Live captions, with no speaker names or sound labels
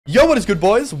Yo, what is good,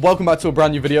 boys? Welcome back to a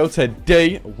brand new video.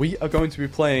 Today we are going to be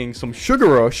playing some Sugar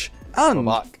Rush and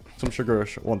some Sugar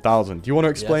Rush 1000. Do you want to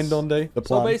explain, Donde, the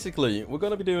plan? So basically, we're going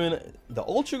to be doing the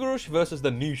old Sugar Rush versus the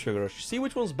new Sugar Rush. See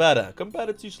which one's better. Compare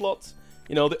the two slots.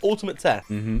 You know, the ultimate test.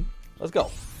 Let's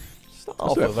go. Start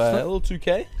off with a little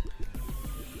 2K.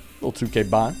 Little 2K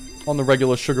buy on the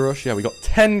regular Sugar Rush. Yeah, we got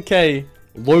 10K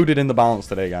loaded in the balance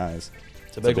today, guys.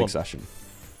 It's a big session.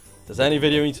 If there's any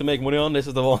video you need to make money on, this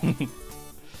is the one.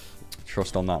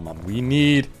 Trust on that, man. We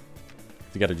need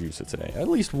to get a juicer today. At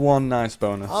least one nice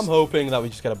bonus. I'm hoping that we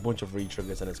just get a bunch of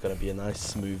re-triggers and it's going to be a nice,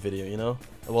 smooth video, you know?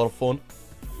 A lot of fun.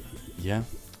 Yeah.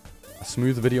 A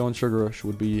smooth video on Sugar Rush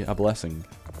would be a blessing.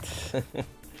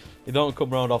 They don't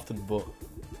come around often, but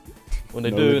when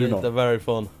they do, they're very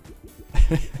fun.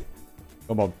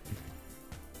 Come on.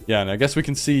 Yeah, and I guess we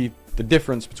can see the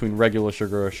difference between regular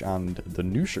Sugar Rush and the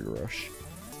new Sugar Rush.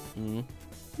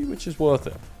 Which is worth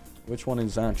it. Which one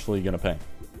is actually going to pay?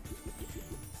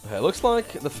 Okay, it looks like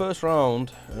the first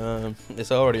round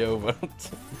is already over.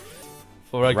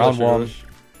 For regular Sugar Rush.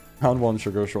 Round 1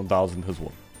 Sugar Rush 1000 has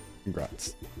won.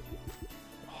 Congrats.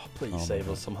 Oh, please save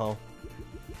us somehow.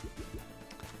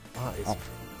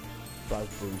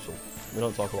 That's brutal. We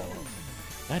don't talk about that.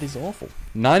 That is awful.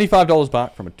 $95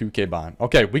 back from a 2K buy.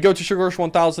 Okay, we go to Sugar Rush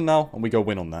 1000 now, and we go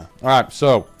win on there. Alright,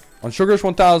 so on Sugar Rush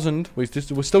 1000, we're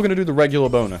still going to do the regular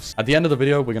bonus. At the end of the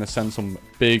video, we're going to send some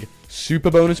big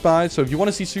super bonus buys. So if you want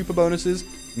to see super bonuses,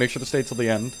 make sure to stay till the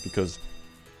end, because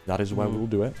that is where we'll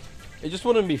do it. It just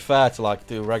wouldn't be fair to like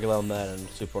do regular on there and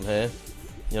super on here.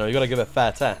 You know, you got to give it a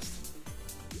fair test.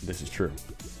 This is true.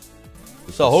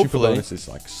 So hopefully, super bonus is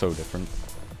like so different.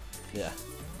 Yeah.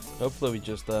 Hopefully we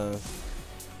just win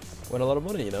a lot of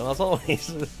money, you know, as always.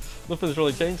 Nothing's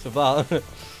really changed with that.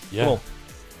 Yeah. Come on.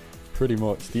 Pretty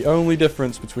much. The only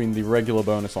difference between the regular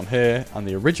bonus on here and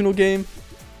the original game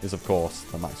is, of course,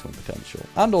 the maximum potential.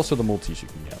 And also the multis you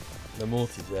can get. The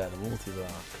multis, yeah. The multis are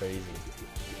crazy.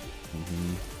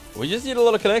 We just need a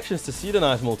lot of connections to see the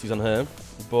nice multis on here.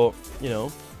 But, you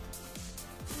know,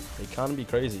 they can be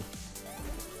crazy.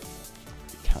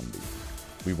 It can be.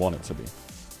 We want it to be.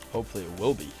 Hopefully it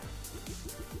will be.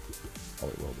 Oh,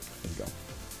 it will be. There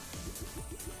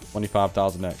we go.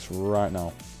 25,000x right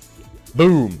now.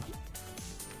 Boom!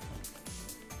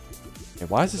 Okay,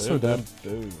 why is it so dead?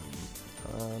 Boom.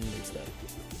 And it's dead.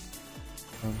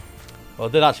 Well,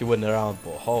 it did actually win the round,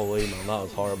 but holy man, that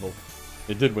was horrible.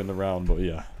 It did win the round, but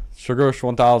yeah. Sugar Rush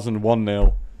 1000,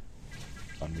 1-0.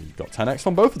 And we got 10x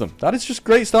on both of them. That is just a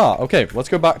great start. Okay, let's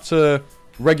go back to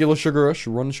regular Sugar Rush.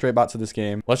 Run straight back to this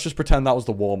game. Let's just pretend that was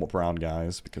the warm-up round,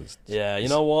 guys, because... Yeah, you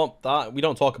know what? That we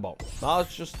don't talk about.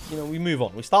 That's just, you know, we move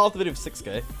on. We start off the video with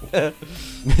 6K.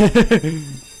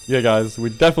 Yeah, guys, we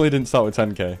definitely didn't start with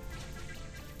 10K.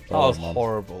 That was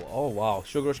horrible. Oh, wow.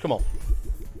 Sugar Rush, come on.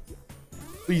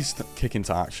 Please kick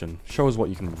into action. Show us what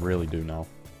you can really do now.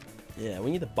 Yeah,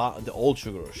 we need the old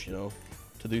Sugar Rush, you know,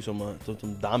 to do some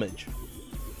damage.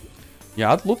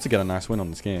 Yeah, I'd love to get a nice win on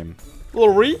this game. A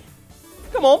little re.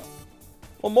 Come on.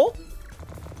 One more.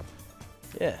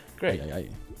 Yeah, great.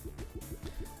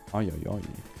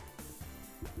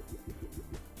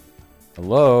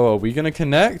 Hello, are we going to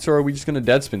connect or are we just going to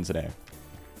dead spin today?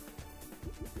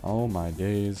 Oh my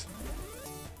days.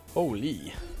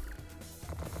 Holy.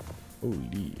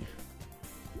 Holy.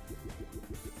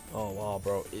 Oh wow,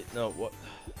 bro. No, what?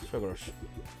 Sugar Rush.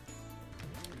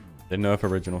 They nerf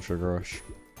original Sugar Rush.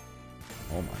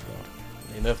 Oh my god.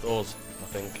 They nerfed us, I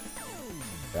think.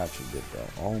 They actually did, bro.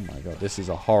 Oh my god, this is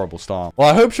a horrible start. Well,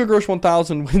 I hope Sugar Rush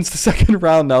 1000 wins the second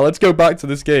round now. Let's go back to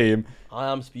this game.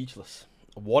 I am speechless.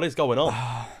 What is going on?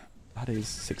 That is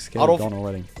 6K gone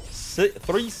already.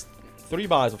 Three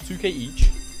buys of 2K each.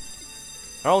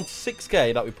 Around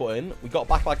 6K that we put in. We got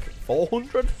back like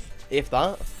 400, if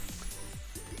that.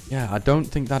 Yeah, I don't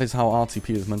think that is how RTP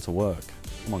is meant to work.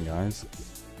 Come on, guys.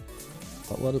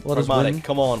 Let us win.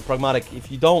 Come on, pragmatic. If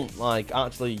you don't like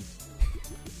actually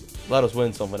let us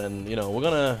win something, and you know we're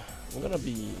gonna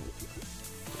be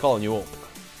calling you up.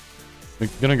 We're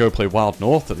gonna go play Wild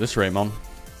North at this rate, man.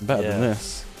 Better than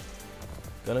this.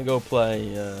 Gonna go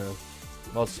play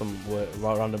what's some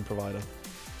random provider.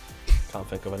 Can't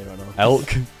think of any right now.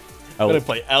 Elk. I'm gonna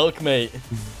play Elk, mate.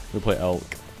 We'll play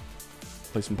Elk.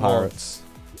 Play some Pirates.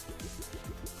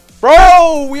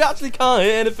 Bro, we actually can't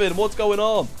hit anything. What's going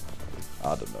on?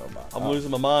 I don't know, man. I'm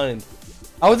losing my mind.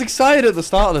 I was excited at the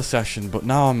start of the session, but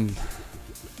now I'm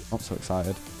not so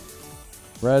excited.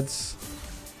 Reds.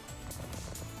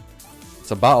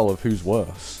 It's a battle of who's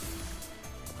worse.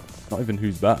 Not even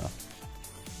who's better.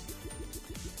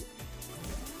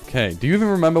 Okay, do you even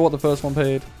remember what the first one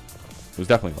paid? It was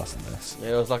definitely less than this.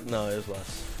 Yeah, it was like, no, it was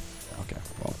less. Okay,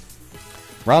 well.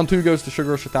 Round 2 goes to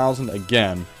Sugar Rush 1000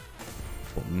 again.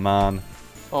 But man,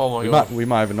 oh my god, we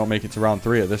might even not make it to round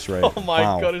 3 at this rate. Oh my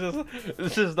god,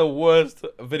 this is the worst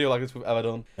video like this we've ever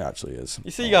done. It actually is.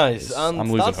 You see, guys, and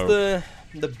I'm losing that's hope.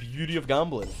 the beauty of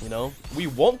gambling. You know, we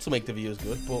want to make the videos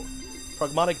good, but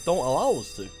pragmatic don't allow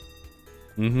us to.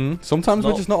 Sometimes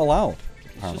we're just not allowed.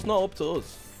 It's just not up to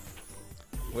us,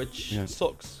 which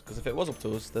sucks. Because if it was up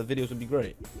to us, the videos would be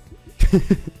great.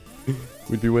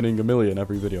 We'd be winning $1 million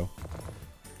every video.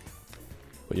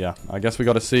 But yeah, I guess we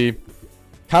got to see.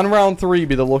 Can round 3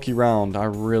 be the lucky round? I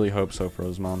really hope so for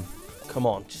us, man. Come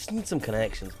on, just need some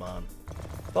connections, man.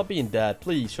 Stop being dead,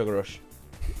 please, Sugar Rush.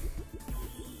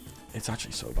 It's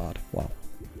actually so bad. Wow.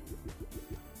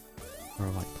 Bro,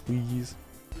 like, please.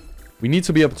 We need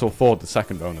to be able to afford the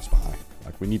second bonus buy.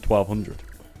 Like, we need 1,200.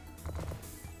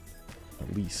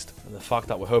 At least. And the fact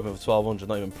that we're hoping for 1,200,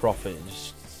 not even profit, it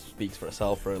just speaks for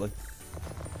itself, really.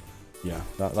 Yeah,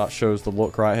 that shows the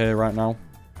look right here, right now.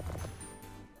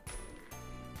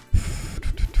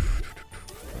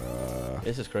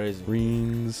 This is crazy.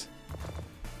 Greens.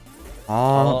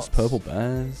 Hearts, purple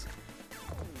bears.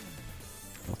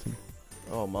 Nothing.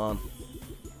 Oh, man.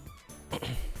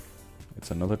 It's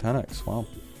another 10x. Wow.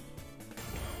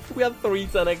 We had 3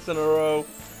 10x in a row.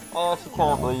 Oh, I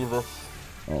can't believe this.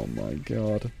 Oh, my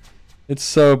God. It's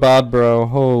so bad, bro.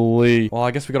 Holy. Well, I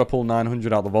guess we got to pull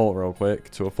 900 out the vault real quick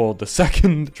to afford the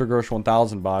second Sugar Rush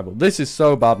 1000 buy. But this is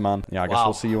so bad, man. Yeah, I guess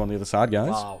we'll see you on the other side,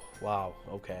 guys. Wow,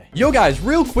 okay. Yo guys,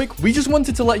 real quick, we just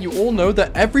wanted to let you all know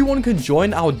that everyone can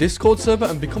join our Discord server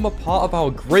and become a part of our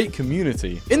great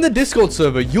community. In the Discord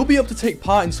server, you'll be able to take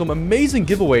part in some amazing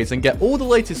giveaways and get all the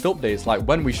latest updates like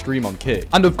when we stream on Kick.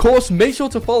 And of course, make sure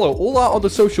to follow all our other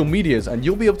social medias and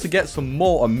you'll be able to get some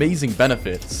more amazing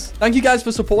benefits. Thank you guys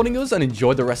for supporting us and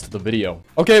enjoy the rest of the video.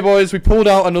 Okay boys, we pulled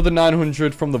out another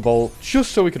 900 from the vault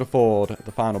just so we could afford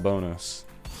the final bonus.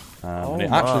 And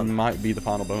it actually might be the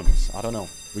final bonus. I don't know.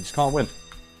 We just can't win.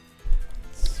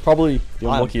 It's probably the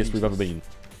unluckiest we've ever been.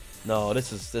 No,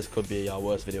 this could be our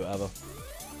worst video ever.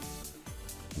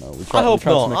 No, I hope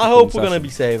not. I hope we're gonna be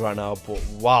saved right now. But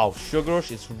wow, Sugar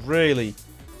Rush is really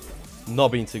not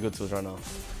being too good to us right now.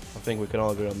 I think we can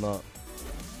all agree on that.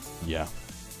 Yeah.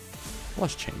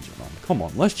 Let's change it, man. Come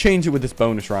on, let's change it with this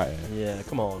bonus right here. Yeah,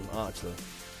 come on, actually.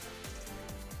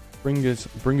 Bring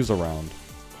us around.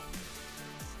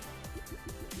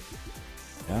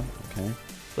 Yeah. Okay.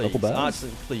 Please,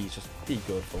 actually, please, just be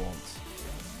good for once.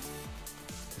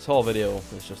 This whole video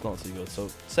is just not too good, so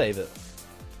save it.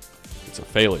 It's a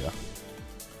failure.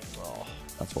 Oh.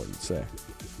 That's what you'd say.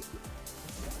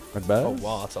 Red bears? Oh,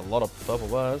 wow, that's a lot of purple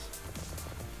bears.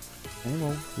 Okay,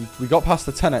 well, we got past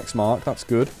the 10x mark. That's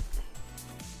good.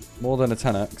 More than a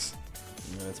 10x.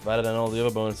 Yeah, it's better than all the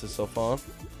other bonuses so far.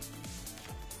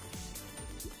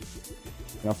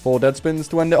 We have 4 dead spins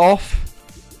to end it off.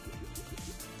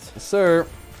 Yes, sir.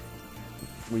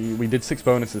 We did 6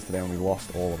 bonuses today and we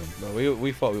lost all of them. No,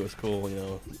 we thought we was cool, you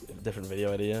know, different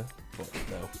video idea, but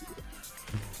no.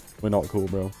 We're not cool,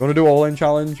 bro. You want to do all-in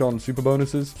challenge on super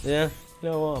bonuses? Yeah, you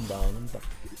know what, I'm down.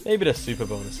 Maybe the super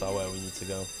bonus are where we need to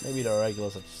go. Maybe the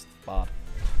regulars are just bad.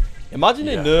 Imagine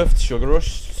they nerfed Sugar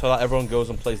Rush so that everyone goes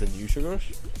and plays the new Sugar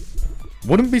Rush.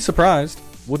 Wouldn't be surprised.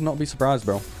 Would not be surprised,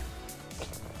 bro.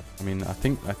 I mean, I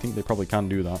think they probably can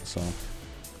do that, so.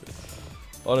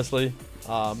 Honestly,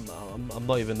 I'm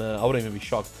not even. I wouldn't even be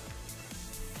shocked.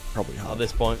 Probably at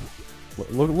this point.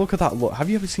 Look at that look. Have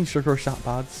you ever seen Sugar Rush that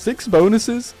bad? 6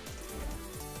 bonuses,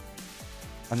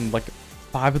 and like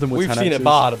 5 of them with 10x's. We've seen it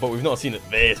bad, but we've not seen it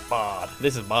this bad.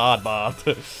 This is bad.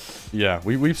 Yeah,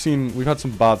 we've had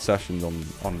some bad sessions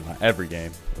on like every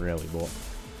game, really, but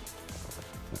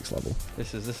next level.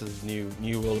 This is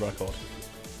new world record.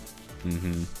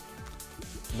 Mhm.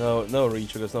 No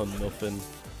re-triggers, no nothing.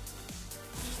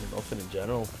 Just nothing in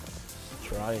general. Just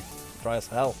dry as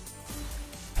hell.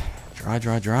 Dry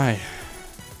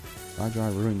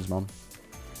ruins, man.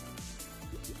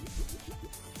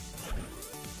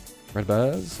 Red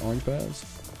bears, orange bears,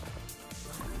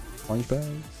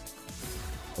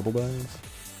 double bears,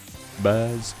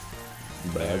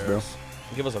 bro.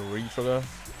 Give us a re-trigger.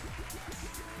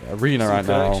 Yeah, arena right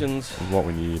now connections is what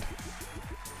we need.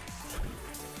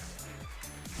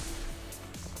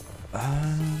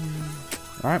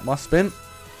 Alright, last spin.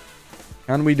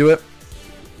 Can we do it?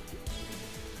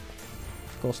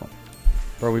 Of course not.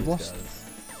 Bro, we've lost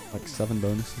like 7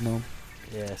 bonuses now.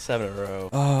 Yeah, 7 in a row.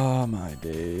 Oh my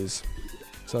days.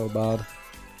 So bad.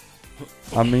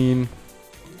 I mean,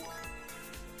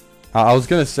 I was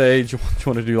gonna say, do you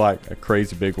want to do like a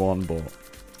crazy big one, but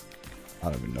I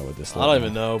don't even know what this. I don't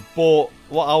even know. But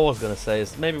what I was gonna say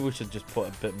is maybe we should just put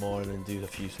a bit more in and do a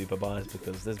few super buys,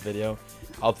 because this video,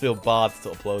 I'd feel bad to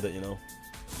upload it, you know.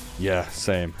 Yeah,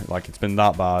 same. Like, it's been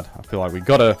that bad. I feel like we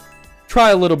gotta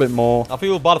try a little bit more. I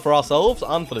feel bad for ourselves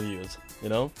and for the viewers, you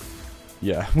know.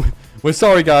 Yeah, we're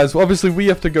sorry, guys. Obviously, we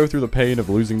have to go through the pain of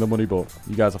losing the money, but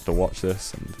you guys have to watch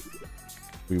this, and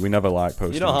we never like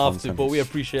posting. You don't have content. to, but we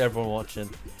appreciate everyone watching.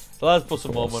 So let's put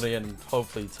some more money in and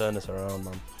hopefully turn this around,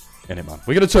 man. In it, man.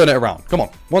 We're going to turn it around. Come on.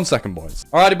 1 second, boys.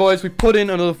 Alrighty, boys. We put in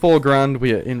another 4 grand.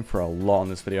 We are in for a lot on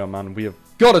this video, man. We have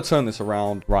got to turn this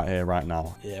around right here, right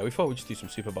now. Yeah, we thought we'd just do some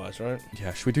super buys, right?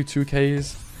 Yeah, should we do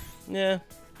 2Ks? Yeah,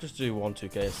 just do 1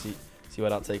 2K, see where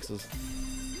that takes us.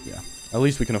 Yeah. At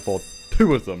least we can afford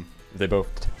 2 of them. They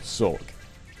both suck.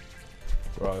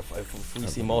 Bro, if we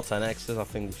see more 10Xs, I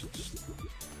think we should just,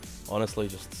 honestly,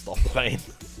 just stop playing.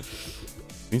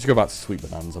 We need to go back to Sweet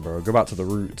Bonanza, bro. Go back to the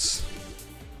roots.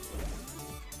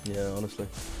 Yeah, honestly.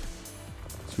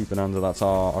 Sweet Bonanza, that's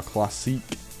our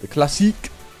classique. The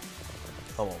classique.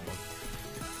 Come on, man.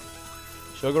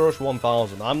 Sugar Rush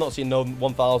 1000. I'm not seeing no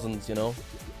 1000s, you know.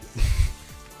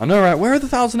 I know, right? Where are the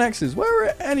 1000Xs? Where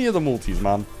are any of the multis,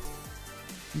 man?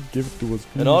 You give it to us,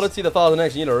 please. In order to see the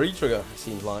 1000X, you need a re-trigger, it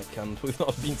seems like, and we've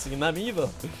not been seeing them either.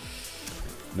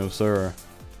 No, sir.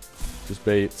 Just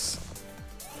baits.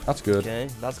 That's good. Okay,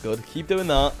 that's good. Keep doing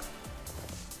that.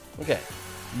 Okay,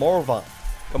 more of that.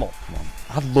 Come on. Come on.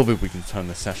 I'd love if we can turn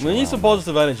this session We need around, some man.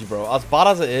 positive energy, bro. As bad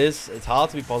as it is, it's hard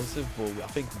to be positive, but I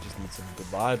think we just need some good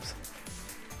vibes.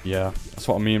 Yeah, that's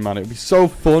what I mean, man. It would be so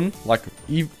fun. Like,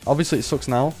 obviously it sucks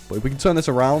now, but if we can turn this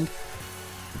around,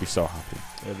 we'd be so happy.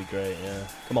 It'll be great, yeah.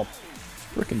 Come on.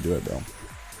 Freaking do it, bro.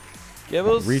 Give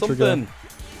us Re-trigger. something.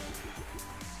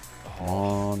 Come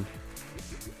on.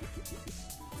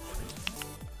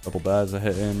 Double bears are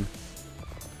hitting.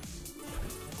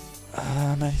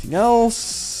 Anything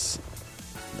else?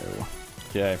 No.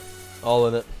 Okay. All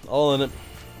in it. All in it.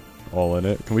 All in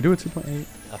it. Can we do a 2.8?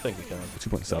 I think we can.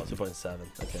 2.7. No, 2.7.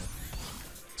 Okay.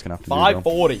 It's gonna have to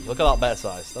 540. Look at that bet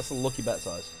size. That's a lucky bet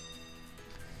size.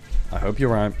 I hope you're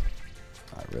right.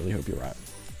 I really hope you're right.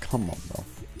 Come on, bro.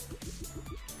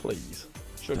 Please.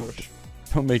 Sugar Rush.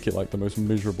 Don't make it like the most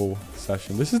miserable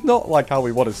session. This is not like how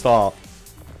we want to start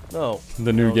No.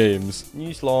 the new games.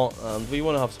 New slot, and we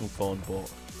want to have some fun, but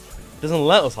it doesn't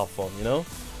let us have fun, you know?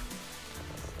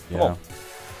 Come Yeah. on.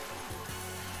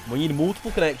 We need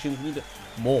multiple connections. We need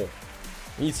more.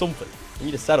 We need something. We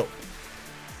need a setup.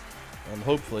 And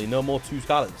hopefully no more 2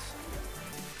 scalars.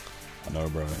 I know,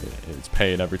 bro. It's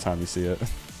pain every time you see it.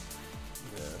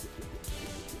 Yeah.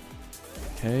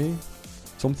 Okay.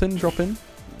 Something dropping.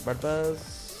 Red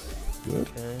bears. Good.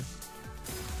 Okay.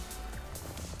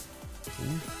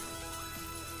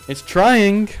 It's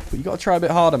trying, but you gotta try a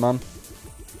bit harder, man. A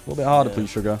little bit harder, please,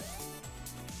 sugar.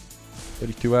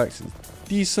 32x is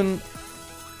decent.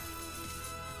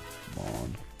 Come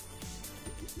on.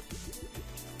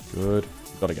 Good.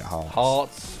 Gotta get hearts.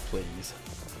 Hearts, please.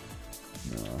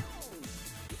 No.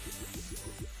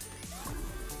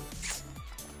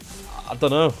 I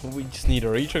don't know. We just need a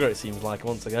re-trigger, it seems like,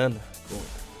 once again. But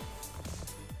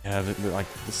Yeah, like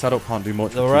the setup can't do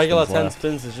much. the with 2 regular spins 10 left.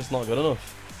 spins is just not good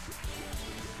enough.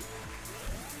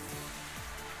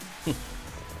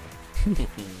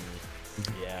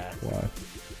 Yeah. Why?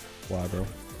 Why, bro?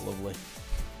 Lovely.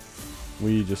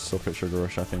 We just suck at Sugar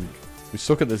Rush, I think. We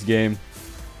suck at this game.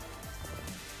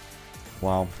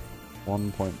 Wow.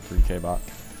 1.3k back.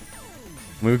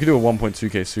 I mean, we could do a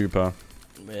 1.2k super.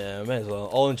 Yeah, may as well.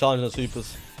 All in challenge and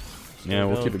supers. Yeah,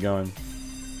 we'll keep it going.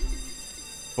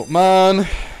 But man,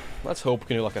 let's hope we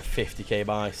can do like a 50k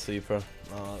buy super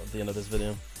at the end of this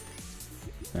video.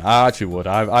 I actually would.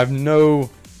 I've no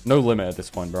limit at this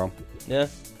point, bro. Yeah.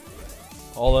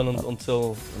 All in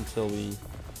until we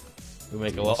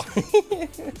make a lot.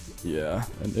 Yeah,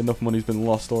 and enough money's been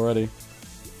lost already.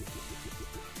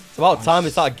 It's about time they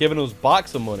start giving us back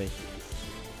some money.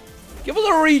 Give us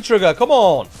a re-trigger, come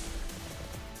on.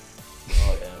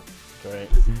 Oh yeah, great.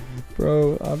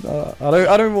 Bro,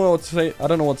 I don't know what to say. I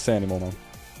don't know what to say anymore, man.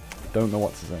 Don't know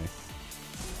what to say.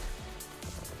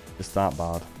 It's that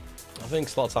bad. I think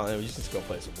slot time. We just need to go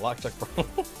play some blackjack, bro.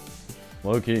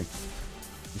 Low key.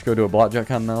 Just go do a blackjack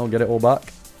hand now. Get it all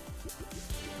back.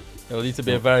 It'll need to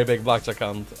be a very big blackjack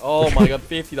hand. Oh my god,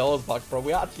 $50 back, bro.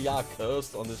 We actually are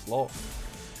cursed on this slot.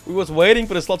 We was waiting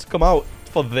for the slot to come out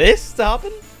for this to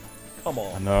happen. Come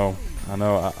on. I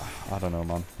know. I don't know,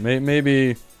 man.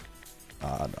 Maybe.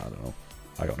 I don't know.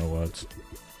 I got no words.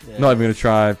 Yeah. Not even gonna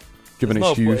try. Give an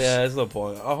excuse. Yeah, there's no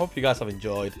point. I hope you guys have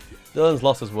enjoyed. Dylan's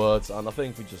lost his words, and I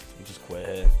think we just quit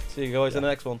here. See you guys in the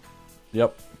next one.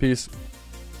 Yep. Peace.